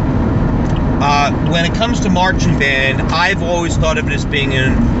group, when it comes to marching band, I've always thought of it as being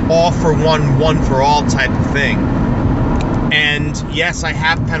an all for one, one for all type of thing. And yes, I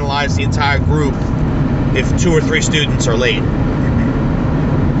have penalized the entire group if 2 or 3 students are late.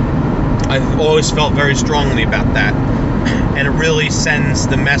 I've always felt very strongly about that, and it really sends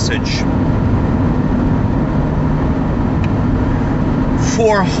the message.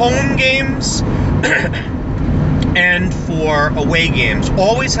 For home games and for away games,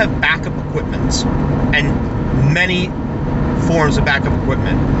 always have backup equipment and many forms of backup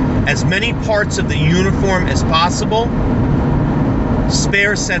equipment. As many parts of the uniform as possible,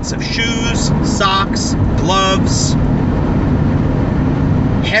 spare sets of shoes, socks, gloves,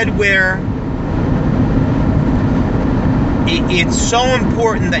 headwear. It's so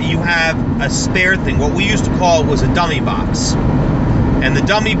important that you have a spare thing. What we used to call it was a dummy box. And the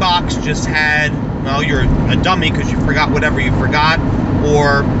dummy box just had, well, you're a dummy because you forgot whatever you forgot,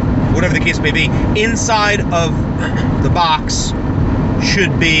 or whatever the case may be. Inside of the box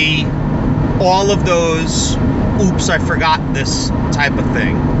should be all of those, oops, I forgot this type of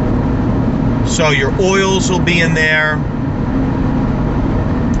thing. So your oils will be in there.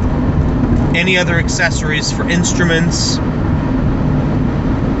 Any other accessories for instruments.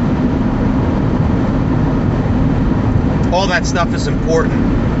 all that stuff is important.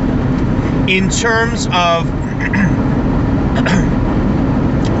 In terms of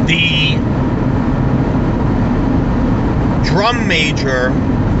the drum major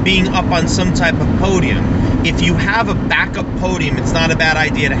being up on some type of podium, if you have a backup podium, it's not a bad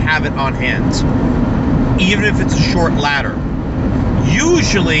idea to have it on hand, even if it's a short ladder.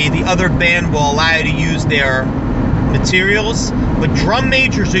 Usually the other band will allow you to use their materials, but drum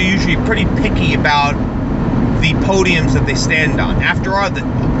majors are usually pretty picky about the podiums that they stand on. After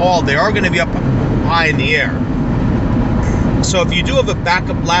all, they are going to be up high in the air. So if you do have a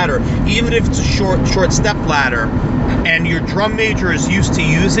backup ladder, even if it's a short step ladder, and your drum major is used to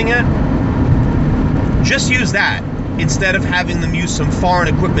using it, just use that instead of having them use some foreign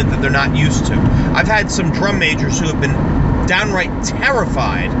equipment that they're not used to. I've had some drum majors who have been downright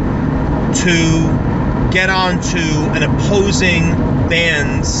terrified to get onto an opposing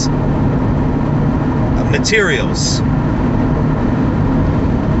band's materials.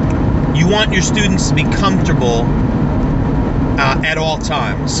 You want your students to be comfortable at all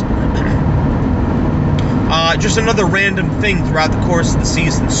times. Just another random thing throughout the course of the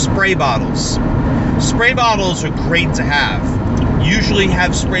season, spray bottles. Spray bottles are great to have. Usually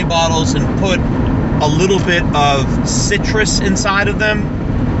have spray bottles and put a little bit of citrus inside of them,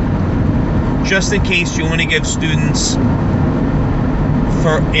 just in case you want to give students,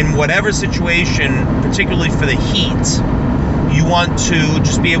 in whatever situation, particularly for the heat, you want to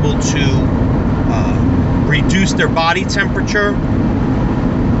just be able to reduce their body temperature.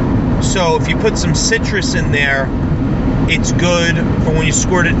 So if you put some citrus in there, it's good for when you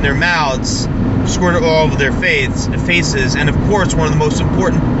squirt it in their mouths, squirt it all over their faces, and of course one of the most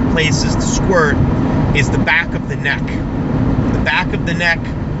important places to squirt is the back of the neck. The back of the neck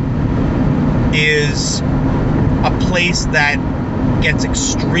is a place that gets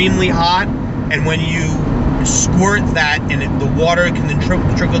extremely hot, and when you squirt that and the water can then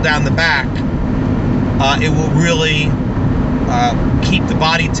trickle down the back, it will really keep the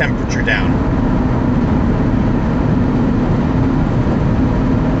body temperature down.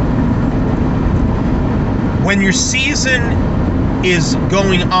 When your season is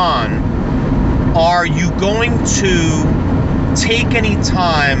going on, are you going to take any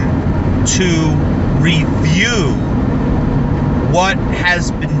time to review what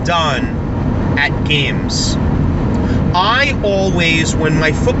has been done at games? I always, when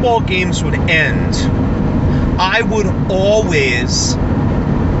my football games would end, I would always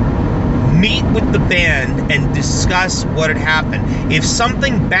meet with the band and discuss what had happened. If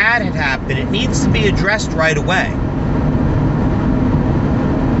something bad had happened, it needs to be addressed right away.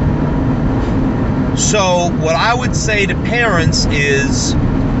 So what I would say to parents is,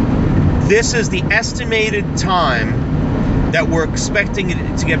 this is the estimated time that we're expecting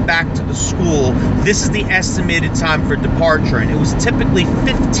it to get back to the school. This is the estimated time for departure, and it was typically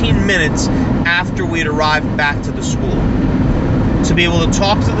 15 minutes after we'd arrived back to the school, to be able to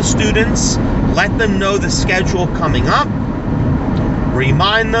talk to the students, let them know the schedule coming up,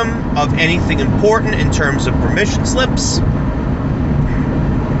 remind them of anything important in terms of permission slips,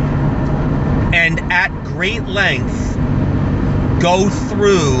 and at great length go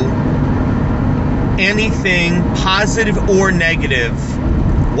through anything positive or negative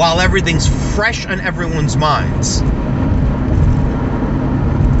while everything's fresh on everyone's minds.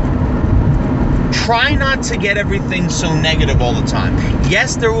 Try not to get everything so negative all the time.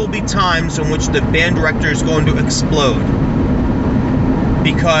 Yes, there will be times in which the band director is going to explode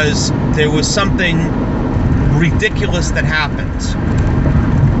because there was something ridiculous that happened.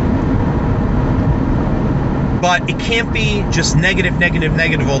 But it can't be just negative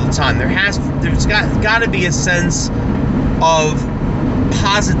all the time. There's got to be a sense of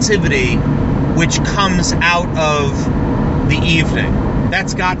positivity which comes out of the evening.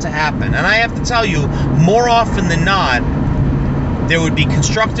 That's got to happen. And I have to tell you, more often than not, there would be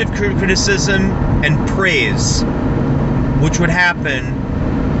constructive criticism and praise, which would happen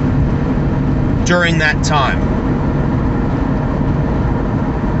during that time.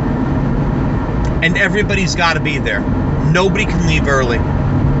 And everybody's got to be there. Nobody can leave early.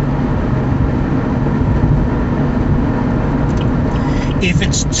 If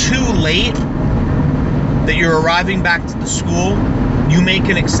it's too late that you're arriving back to the school, you make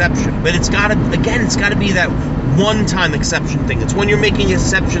an exception. But it's got to be that one-time exception thing. It's when you're making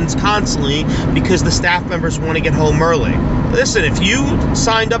exceptions constantly because the staff members want to get home early. Listen, if you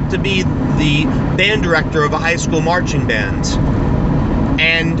signed up to be the band director of a high school marching band,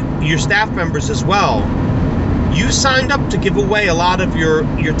 and your staff members as well, you signed up to give away a lot of your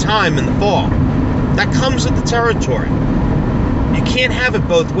time in the fall. That comes with the territory. You can't have it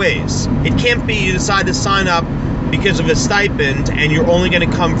both ways. It can't be you decide to sign up because of a stipend, and you're only going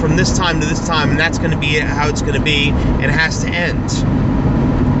to come from this time to this time, and that's going to be how it's going to be, and it has to end.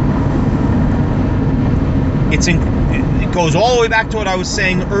 It goes all the way back to what I was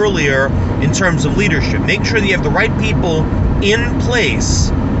saying earlier in terms of leadership. Make sure that you have the right people in place,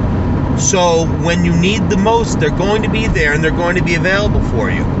 so when you need the most, they're going to be there and they're going to be available for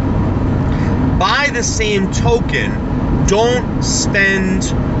you. By the same token, don't spend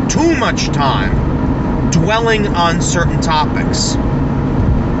too much time dwelling on certain topics.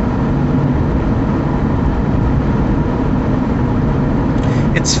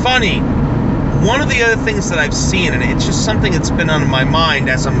 It's funny, one of the other things that I've seen, and it's just something that's been on my mind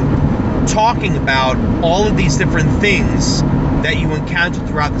as I'm talking about all of these different things that you encounter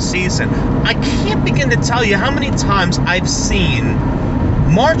throughout the season, I can't begin to tell you how many times I've seen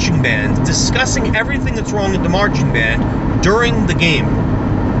marching bands discussing everything that's wrong with the marching band during the game.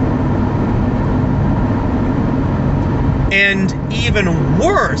 And even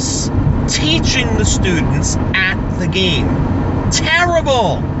worse, teaching the students at the game.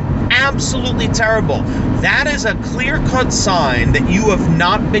 Terrible! Absolutely terrible. That is a clear-cut sign that you have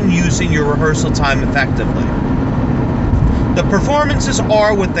not been using your rehearsal time effectively. The performances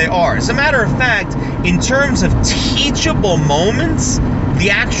are what they are. As a matter of fact, in terms of teachable moments, the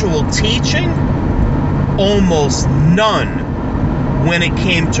actual teaching, almost none when it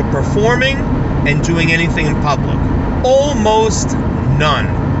came to performing and doing anything in public. Almost none.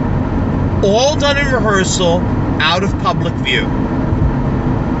 All done in rehearsal, out of public view.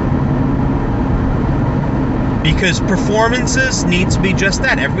 Because performances need to be just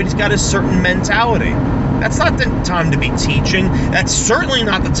that. Everybody's got a certain mentality. That's not the time to be teaching. That's certainly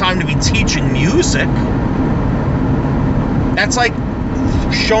not the time to be teaching music. That's like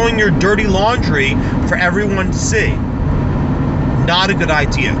showing your dirty laundry for everyone to see. Not a good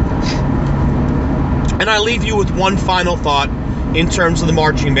idea. And I leave you with one final thought in terms of the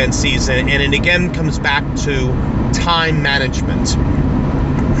marching band season, and it again comes back to time management.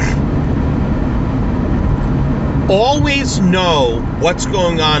 Always know what's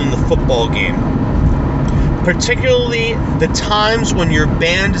going on in the football game, particularly the times when your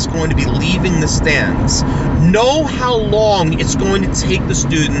band is going to be leaving the stands. Know how long it's going to take the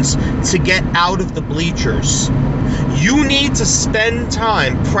students to get out of the bleachers. You need to spend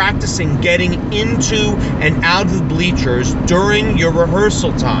time practicing getting into and out of the bleachers during your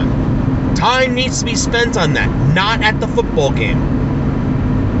rehearsal time. Time needs to be spent on that, not at the football game.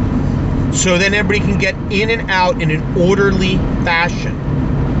 So then everybody can get in and out in an orderly fashion.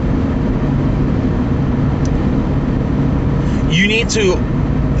 You need to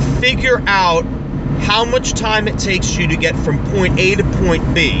figure out how much time it takes you to get from point A to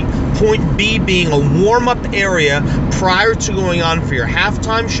point B. Point B being a warm-up area prior to going on for your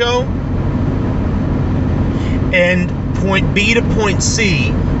halftime show. And point B to point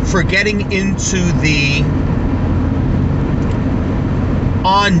C for getting into the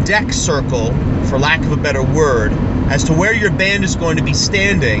on-deck circle, for lack of a better word, as to where your band is going to be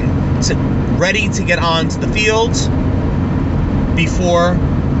standing, ready to get onto the field before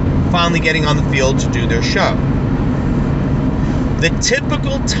finally getting on the field to do their show. The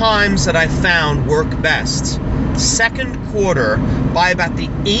typical times that I found work best: second quarter, by about the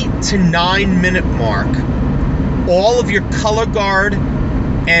 8 to 9 minute mark, all of your color guard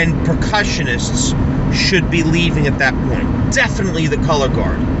and percussionists should be leaving at that point. Definitely the color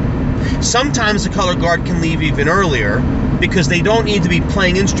guard. Sometimes the color guard can leave even earlier because they don't need to be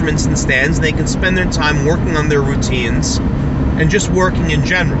playing instruments in stands. They can spend their time working on their routines and just working in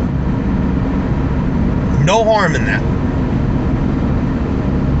general. No harm in that.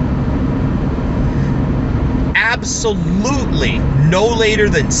 Absolutely no later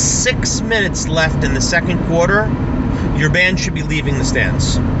than 6 minutes left in the second quarter, your band should be leaving the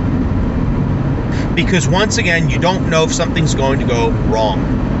stands. Because once again, you don't know if something's going to go wrong.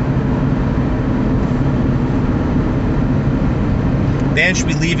 Band should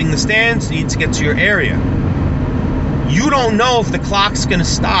be leaving the stands. You need to get to your area. You don't know if the clock's going to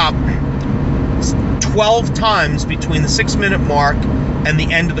stop 12 times between the 6 minute mark and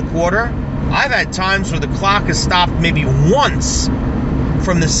the end of the quarter. I've had times where the clock has stopped maybe once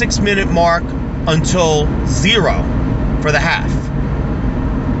from the 6 minute mark until 0 for the half,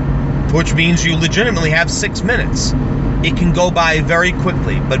 which means you legitimately have 6 minutes. It can go by very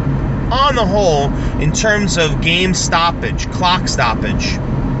quickly, but on the whole, in terms of game stoppage, clock stoppage,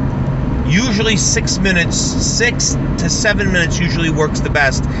 usually 6 minutes, 6 to 7 minutes usually works the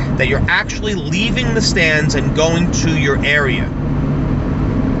best, that you're actually leaving the stands and going to your area.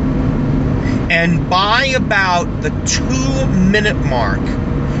 And by about the 2 minute mark,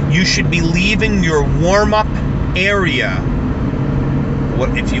 you should be leaving your warm-up area,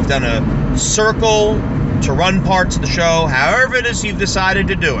 what if you've done a circle to run parts of the show, however it is you've decided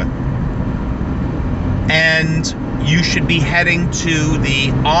to do it, and you should be heading to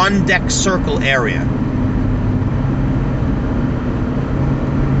the on-deck circle area.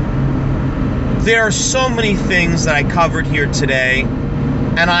 There are so many things that I covered here today,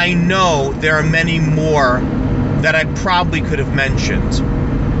 and I know there are many more that I probably could have mentioned.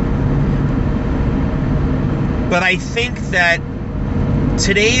 But I think that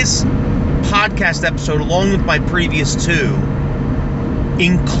today's podcast episode, along with my previous two,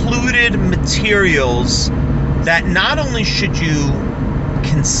 included materials that not only should you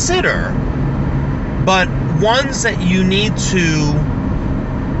consider, but ones that you need to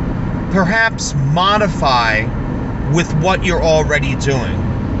perhaps modify with what you're already doing.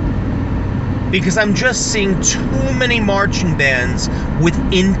 Because I'm just seeing too many marching bands with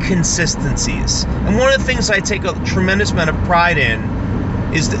inconsistencies. And one of the things I take a tremendous amount of pride in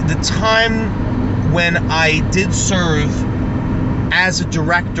is the time when I did serve as a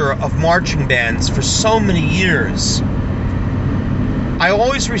director of marching bands for so many years. I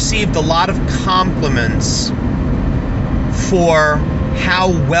always received a lot of compliments for how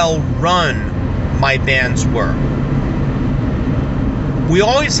well run my bands were. We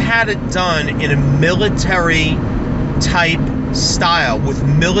always had it done in a military type style with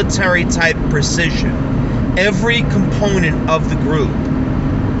military type precision, every component of the group.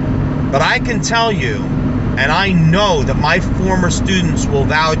 But I can tell you, and I know that my former students will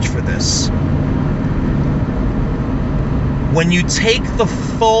vouch for this, when you take the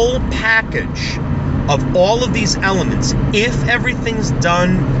full package of all of these elements, if everything's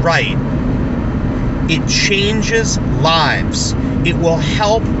done right, it changes lives. It will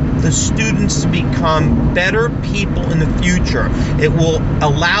help the students to become better people in the future. It will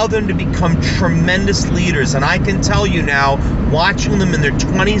allow them to become tremendous leaders. And I can tell you now, watching them in their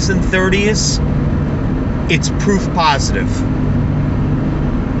 20s and 30s, it's proof positive.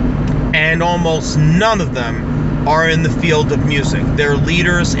 And almost none of them are in the field of music. They're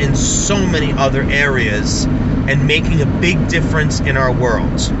leaders in so many other areas and making a big difference in our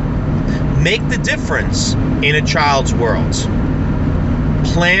world. Make the difference in a child's world.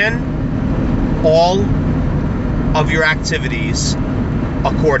 Plan all of your activities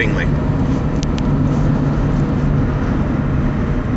accordingly.